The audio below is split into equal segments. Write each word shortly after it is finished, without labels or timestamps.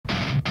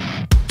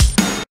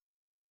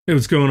Hey,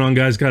 what's going on,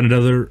 guys? Got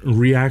another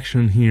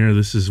reaction here.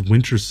 This is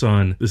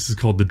Wintersun. This is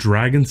called the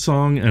Dragon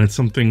Song, and it's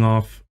something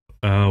off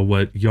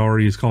what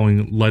Yari is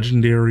calling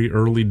legendary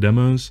early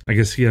demos. I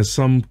guess he has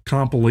some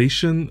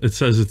compilation. It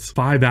says it's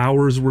 5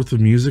 hours worth of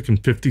music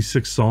and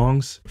 56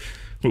 songs,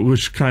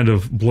 which kind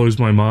of blows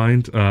my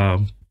mind.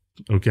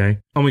 Okay,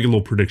 I'll make a little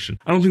prediction.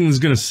 I don't think this is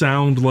going to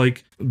sound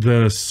like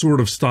the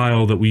sort of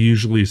style that we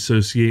usually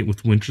associate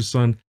with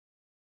Wintersun.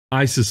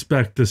 I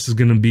suspect this is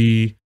going to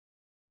be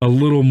a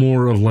little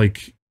more of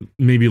like,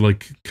 maybe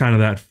like kind of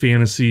that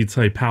fantasy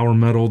type power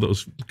metal that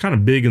was kind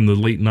of big in the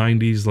late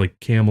 90s, like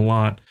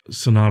Camelot,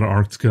 Sonata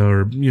Arctica,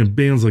 or, you know,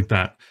 bands like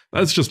that.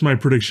 That's just my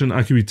prediction.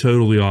 I could be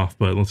totally off,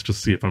 but let's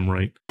just see if I'm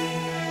right.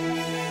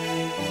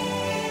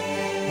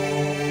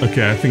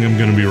 Okay, I think I'm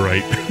gonna be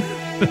right.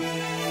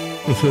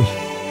 With the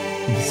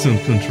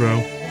synth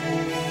intro.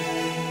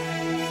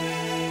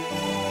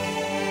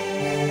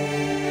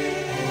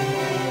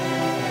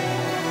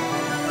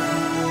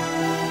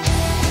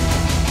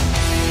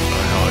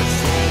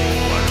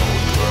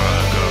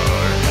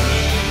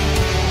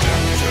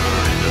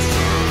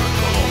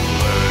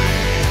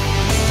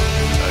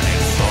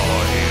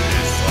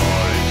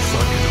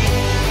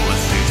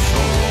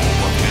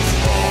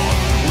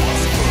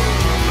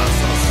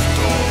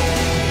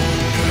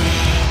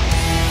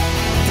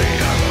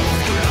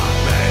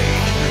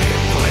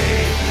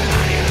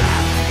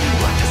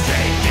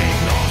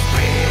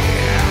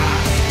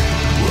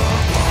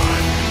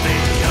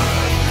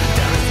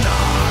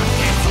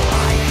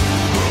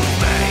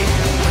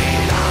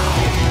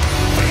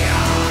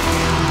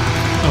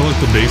 I like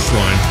the bass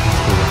line. That's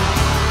cool.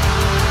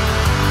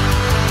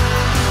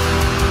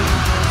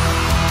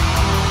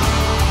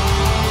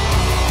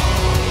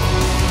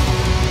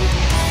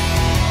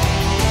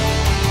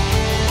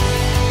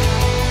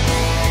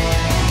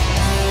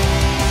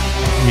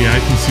 Yeah, I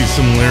can see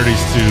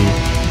similarities to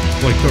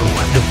like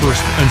the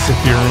first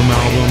Ensiferum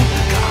album.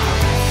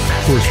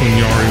 Of course, when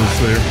Yari was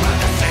there.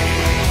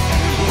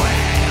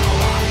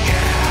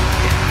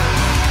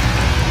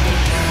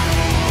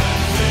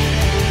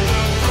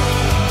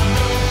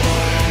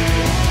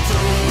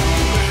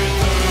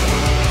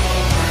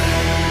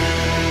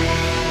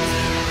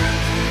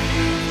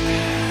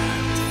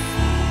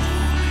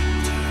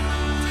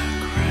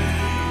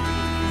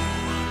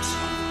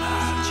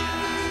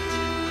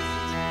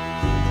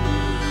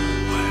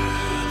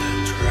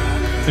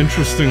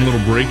 Interesting little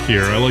break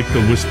here. I like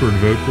the whispered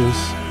vocals.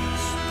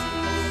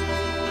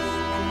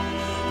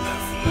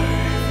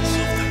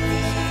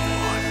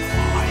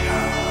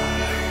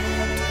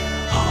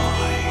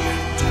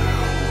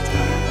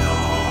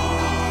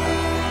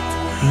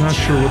 I'm not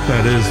sure what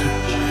that is.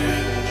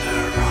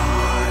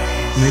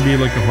 Maybe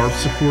like a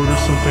harpsichord or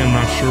something. I'm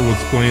not sure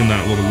what's playing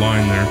that little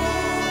line there.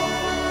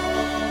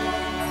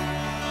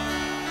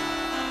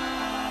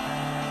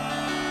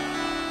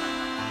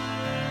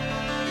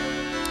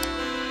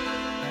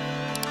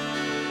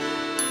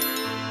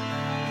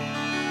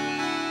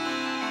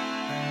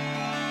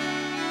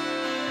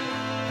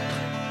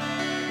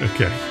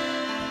 Okay.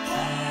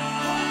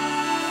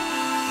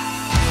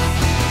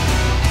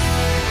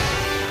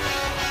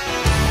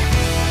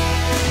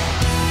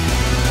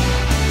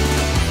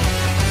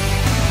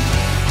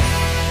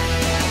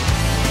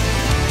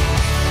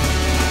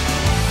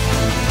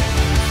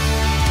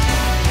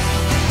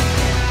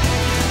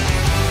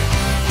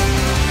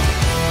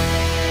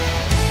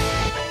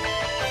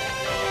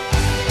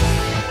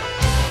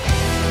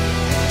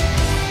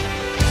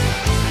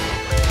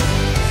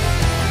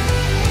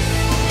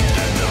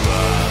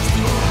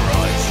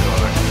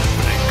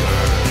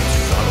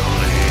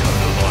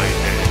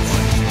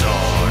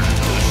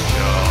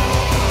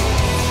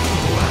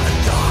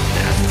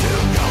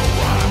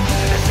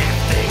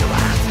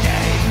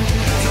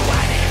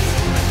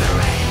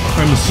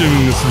 I'm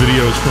assuming this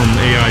video is from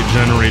AI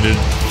generated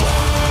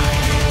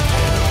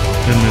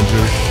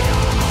images.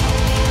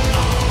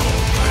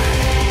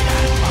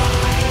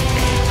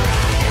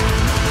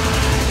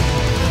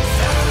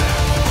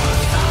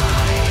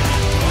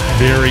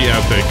 Very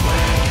epic.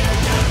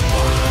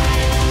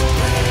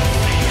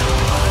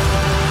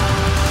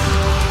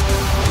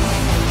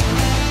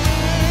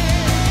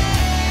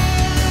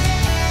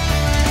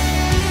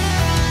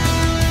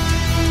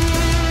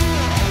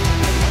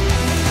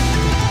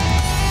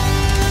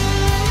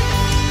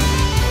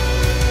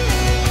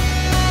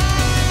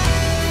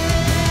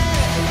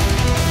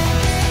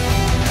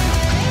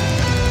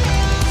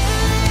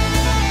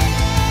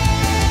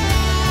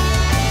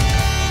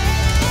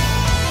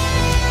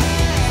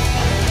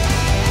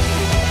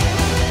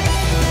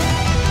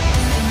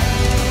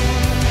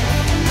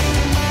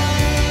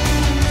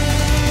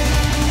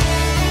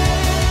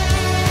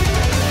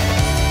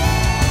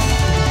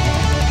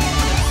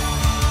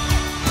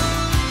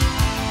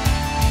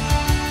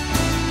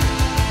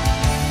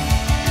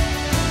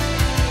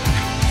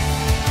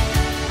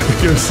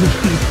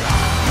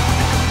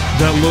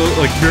 That little,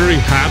 like, very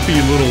happy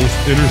little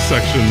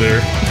intersection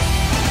there.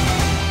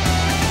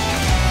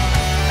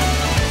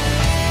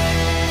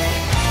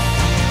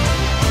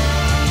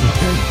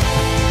 Okay.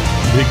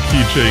 Big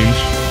key change.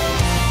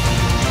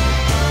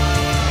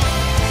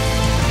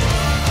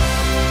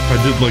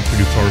 I did like the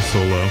guitar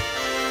solo.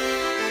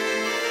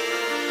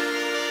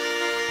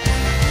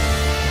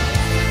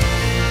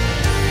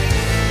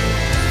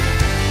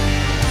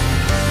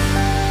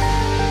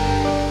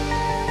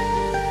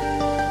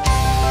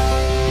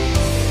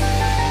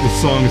 The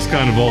song is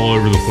kind of all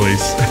over the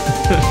place.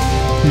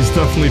 He's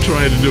definitely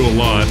trying to do a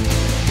lot.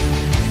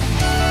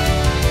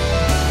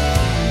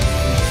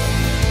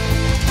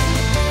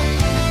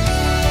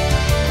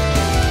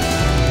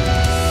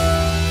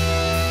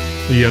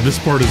 Yeah, this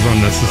part is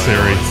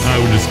unnecessary. I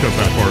would just cut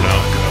that part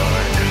out.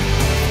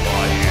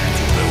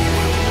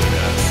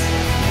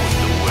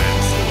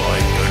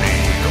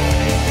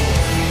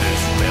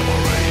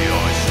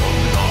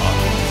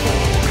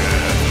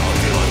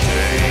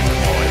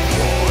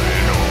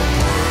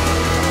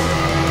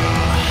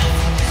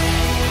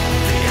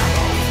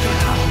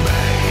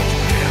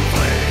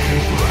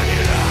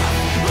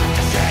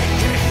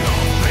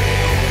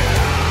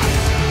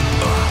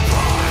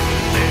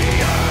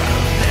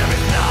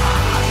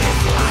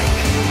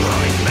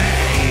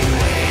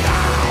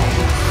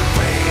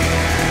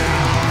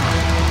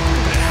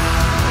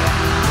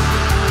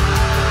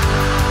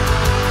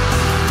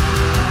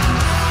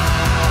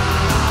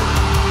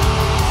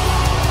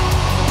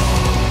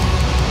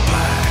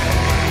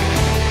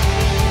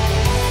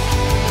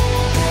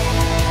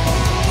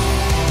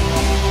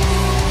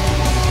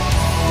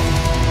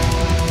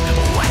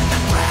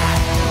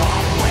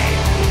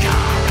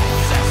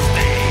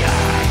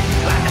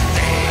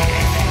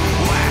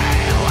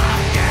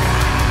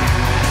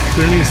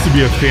 There needs to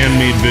be a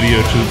fan-made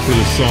video for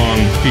the song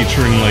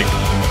featuring like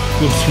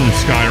clips from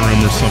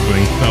Skyrim or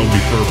something. That would be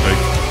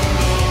perfect.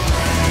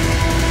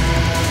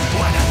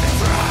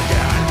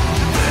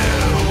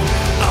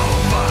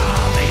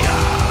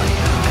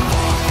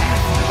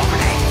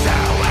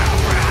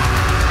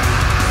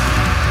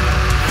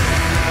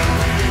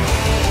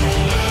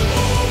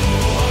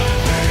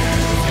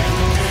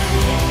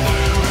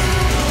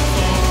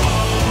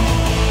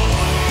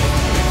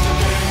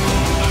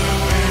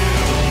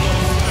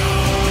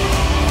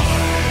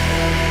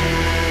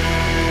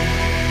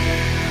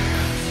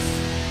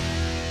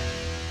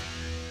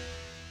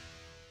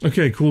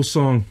 Okay, cool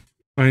song.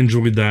 I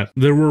enjoyed that.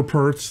 There were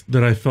parts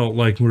that I felt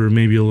like were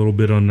maybe a little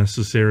bit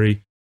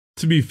unnecessary.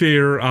 To be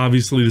fair,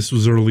 obviously this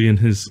was early in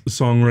his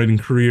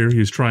songwriting career. He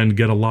was trying to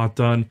get a lot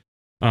done.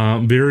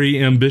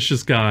 Very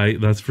ambitious guy,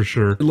 that's for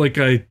sure. Like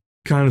I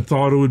kind of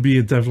thought it would be.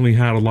 It definitely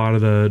had a lot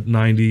of the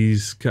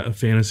 90s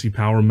fantasy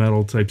power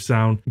metal type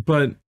sound.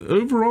 But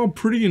overall,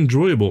 pretty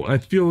enjoyable. I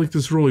feel like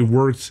this really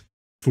worked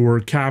for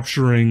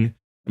capturing...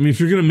 I mean, if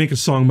you're going to make a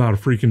song about a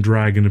freaking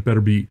dragon, it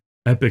better be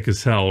epic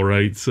as hell,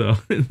 right? So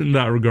in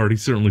that regard, he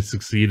certainly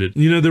succeeded.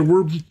 You know, there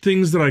were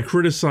things that I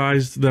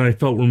criticized that I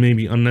felt were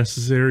maybe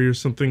unnecessary or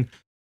something,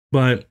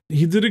 but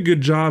he did a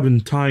good job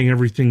in tying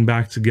everything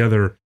back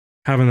together,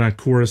 having that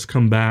chorus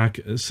come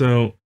back.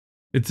 So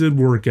it did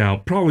work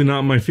out. Probably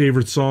not my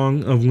favorite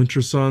song of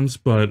Wintersun's,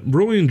 but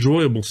really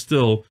enjoyable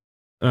still.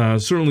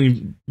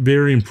 Certainly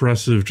very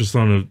impressive just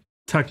on a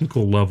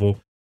technical level.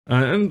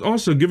 And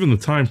also, given the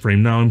time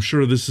frame, now I'm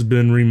sure this has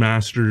been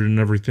remastered and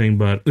everything,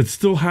 but it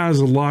still has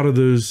a lot of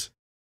those,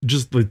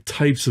 just the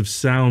types of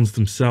sounds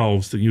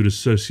themselves that you'd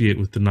associate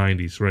with the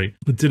 90s, right?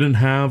 It didn't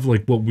have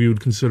like what we would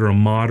consider a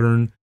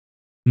modern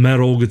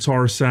metal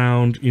guitar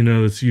sound, you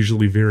know, it's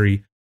usually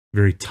very,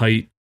 very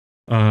tight.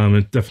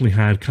 It definitely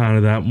had kind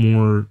of that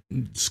more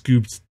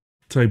scooped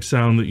type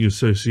sound that you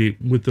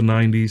associate with the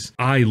 90s.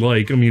 I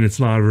mean, it's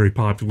not a very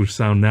popular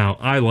sound now.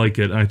 I like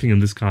it. I think in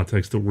this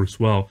context, it works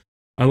well.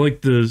 I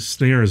like the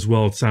snare as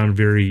well. It sounded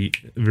very,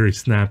 very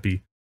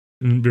snappy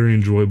and very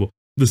enjoyable.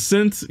 The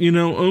synth, you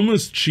know,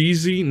 almost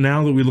cheesy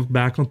now that we look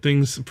back on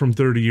things from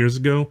 30 years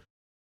ago.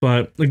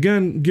 But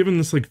again, given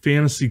this like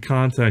fantasy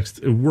context,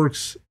 it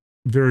works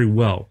very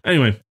well.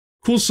 Anyway,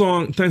 cool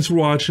song. Thanks for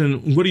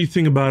watching. What do you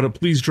think about it?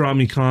 Please drop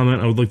me a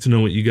comment. I would like to know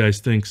what you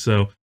guys think.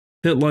 So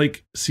hit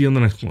like. See you on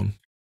the next one.